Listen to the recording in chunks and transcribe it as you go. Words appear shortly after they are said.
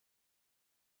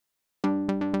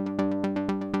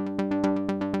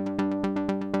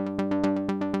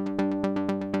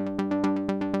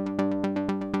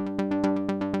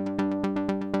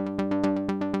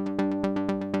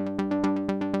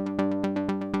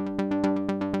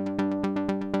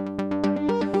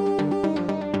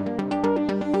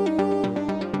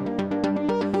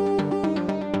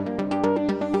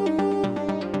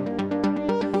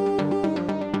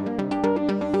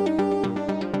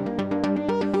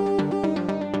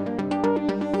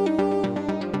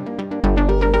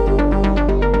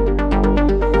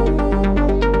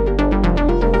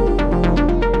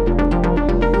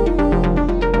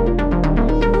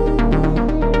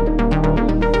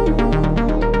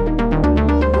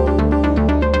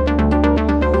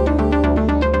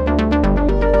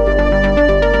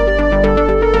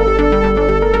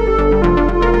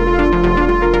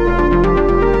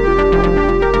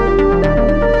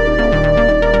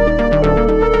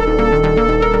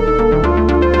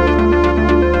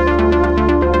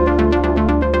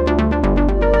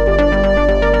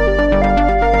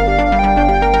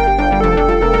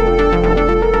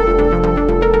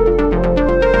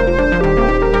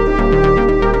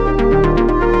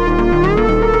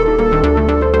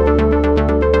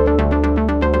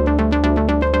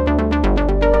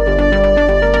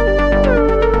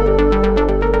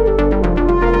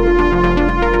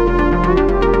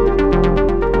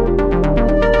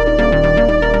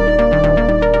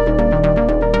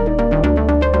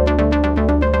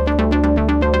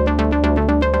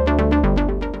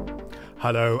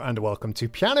welcome to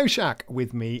Piano Shack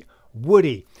with me,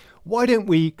 Woody. Why don't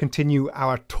we continue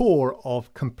our tour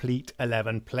of Complete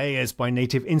 11 Players by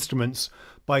Native Instruments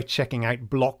by checking out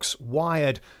Blocks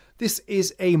Wired. This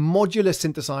is a modular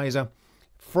synthesizer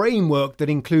framework that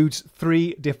includes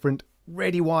 3 different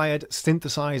ready wired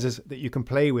synthesizers that you can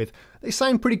play with. They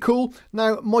sound pretty cool.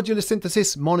 Now, modular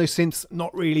synthesis, monosynths,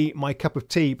 not really my cup of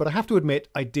tea, but I have to admit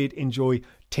I did enjoy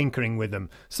tinkering with them.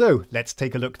 So let's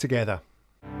take a look together.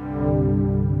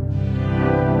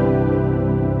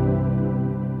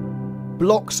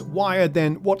 Blocks Wired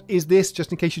then, what is this?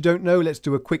 Just in case you don't know, let's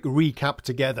do a quick recap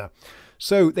together.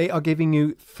 So they are giving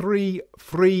you 3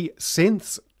 free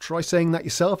synths. Try saying that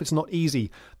yourself, it's not easy.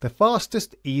 The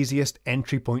fastest, easiest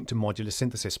entry point to modular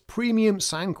synthesis. Premium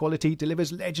sound quality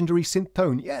delivers legendary synth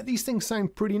tone. Yeah, these things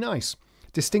sound pretty nice.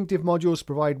 Distinctive modules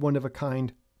provide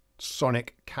one-of-a-kind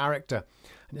sonic character.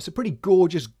 And it's a pretty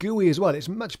gorgeous GUI as well. It's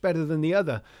much better than the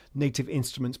other Native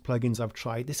Instruments plugins I've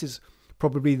tried. This is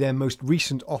probably their most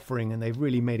recent offering, and they've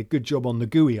really made a good job on the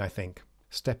GUI, I think.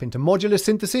 Step into modular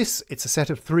synthesis. It's a set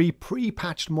of 3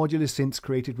 pre-patched modular synths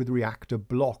created with Reaktor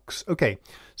Blocks. Okay,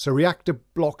 so Reaktor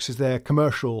Blocks is their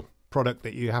commercial product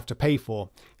that you have to pay for.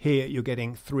 Here you're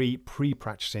getting 3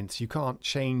 pre-patched synths. You can't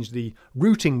change the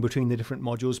routing between the different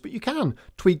modules, but you can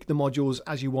tweak the modules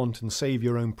as you want and save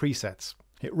your own presets.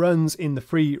 It runs in the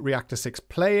free Reaktor 6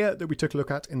 player that we took a look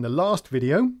at in the last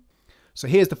video. So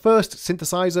here's the first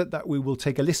synthesizer that we will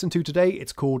take a listen to today.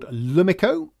 It's called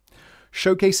Lumiko.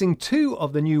 Showcasing 2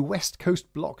 of the new West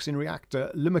Coast blocks in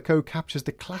Reaktor, Lumiko captures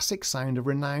the classic sound of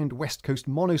renowned West Coast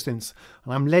monosynths,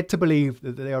 and I'm led to believe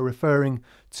that they are referring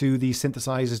to the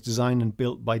synthesizers designed and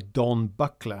built by Don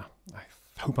Buckler. I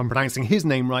hope I'm pronouncing his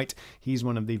name right. He's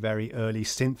one of the very early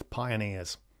synth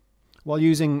pioneers. While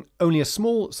using only a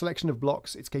small selection of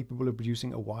blocks, it's capable of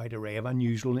producing a wide array of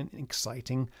unusual and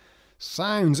exciting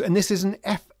sounds. And this is an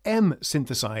FM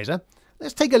synthesizer.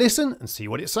 Let's take a listen and see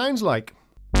what it sounds like.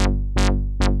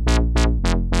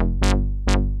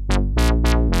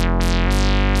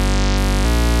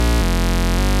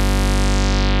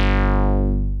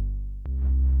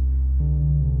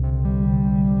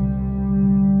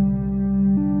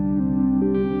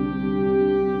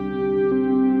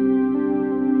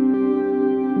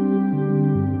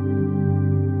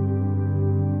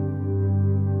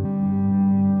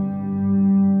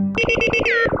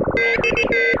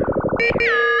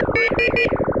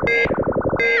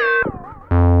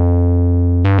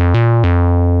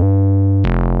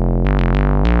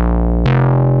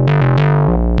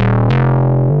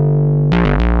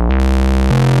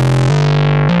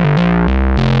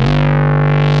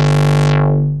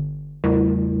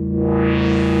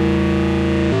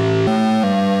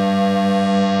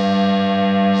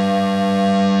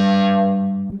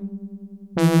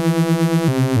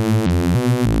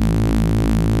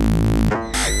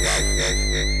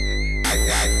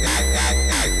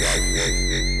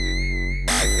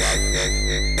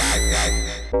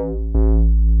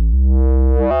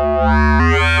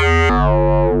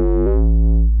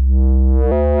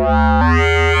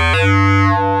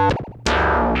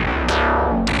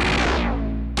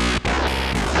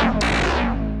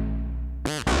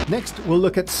 Next, we'll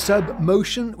look at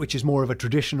Submotion, which is more of a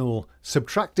traditional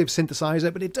subtractive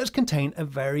synthesizer, but it does contain a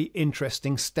very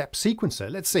interesting step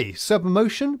sequencer. Let's see.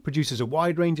 Submotion produces a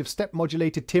wide range of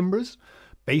step-modulated timbres,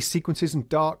 bass sequences, and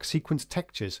dark sequence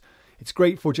textures. It's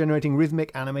great for generating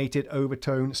rhythmic, animated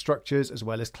overtone structures, as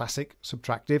well as classic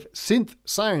subtractive synth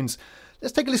sounds.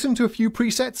 Let's take a listen to a few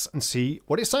presets and see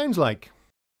what it sounds like.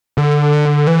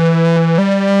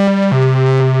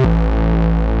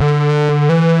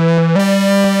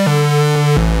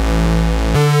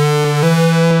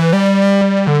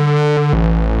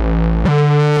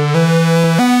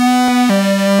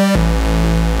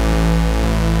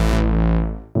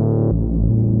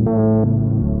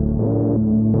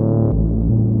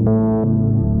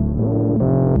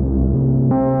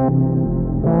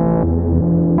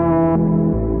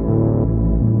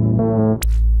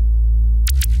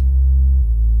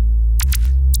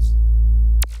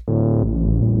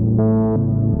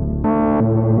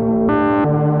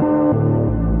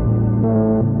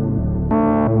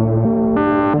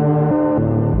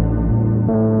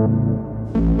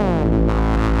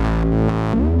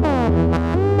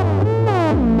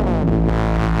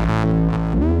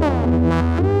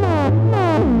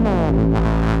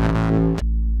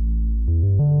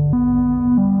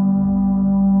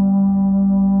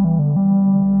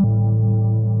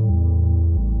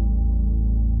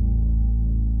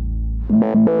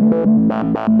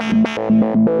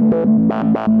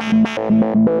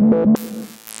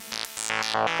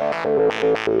 Now,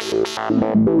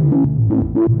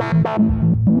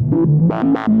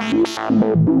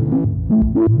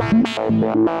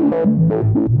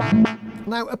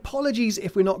 apologies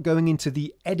if we're not going into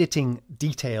the editing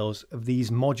details of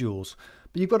these modules,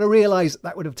 but you've got to realise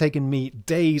that would have taken me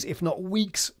days, if not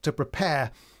weeks, to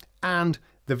prepare, and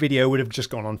the video would have just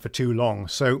gone on for too long.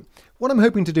 So what I'm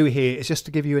hoping to do here is just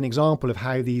to give you an example of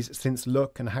how these synths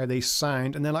look and how they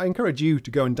sound, and then I encourage you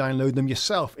to go and download them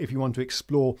yourself if you want to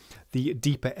explore the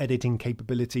deeper editing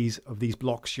capabilities of these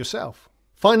blocks yourself.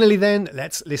 Finally then,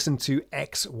 let's listen to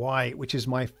XY, which is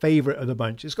my favourite of the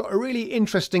bunch. It's got a really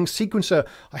interesting sequencer.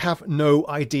 I have no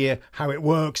idea how it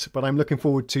works, but I'm looking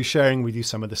forward to sharing with you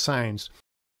some of the sounds.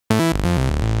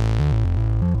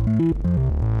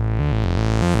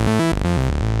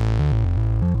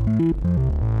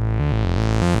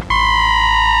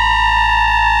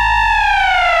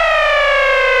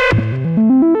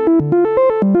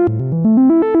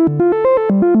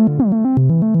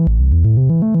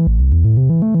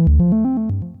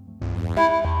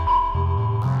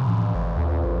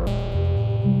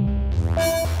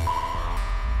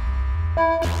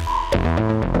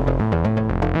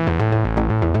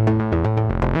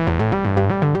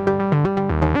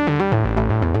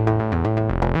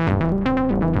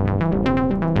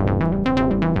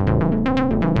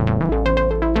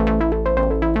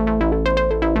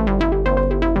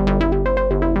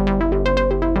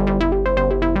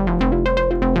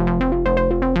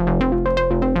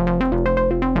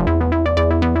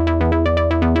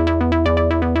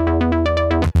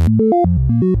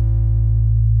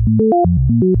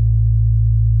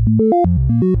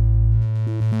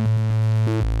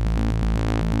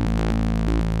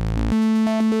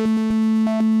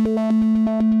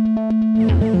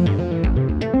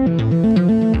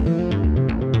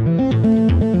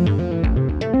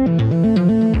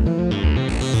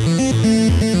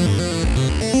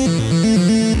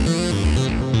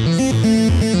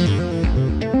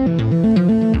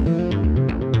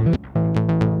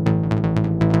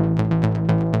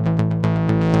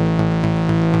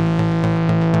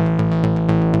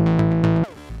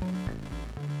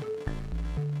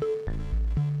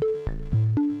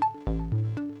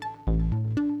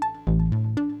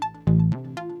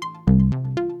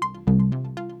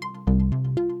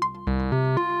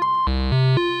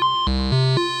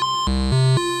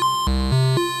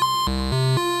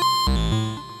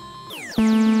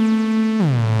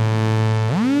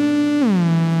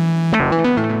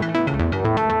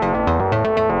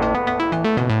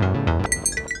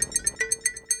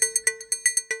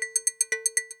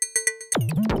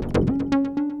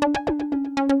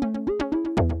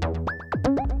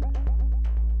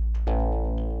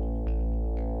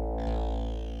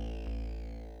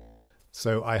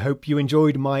 So I hope you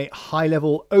enjoyed my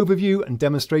high-level overview and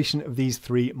demonstration of these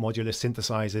three modular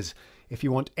synthesizers. If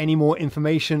you want any more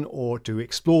information or to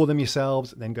explore them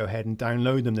yourselves, then go ahead and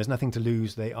download them. There's nothing to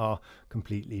lose. They are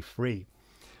completely free.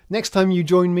 Next time you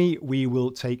join me, we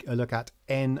will take a look at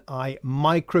NI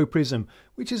Microprism,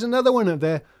 which is another one of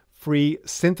their free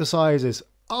synthesizers.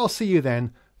 I'll see you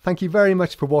then. Thank you very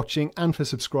much for watching and for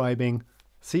subscribing.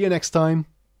 See you next time.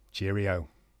 Cheerio.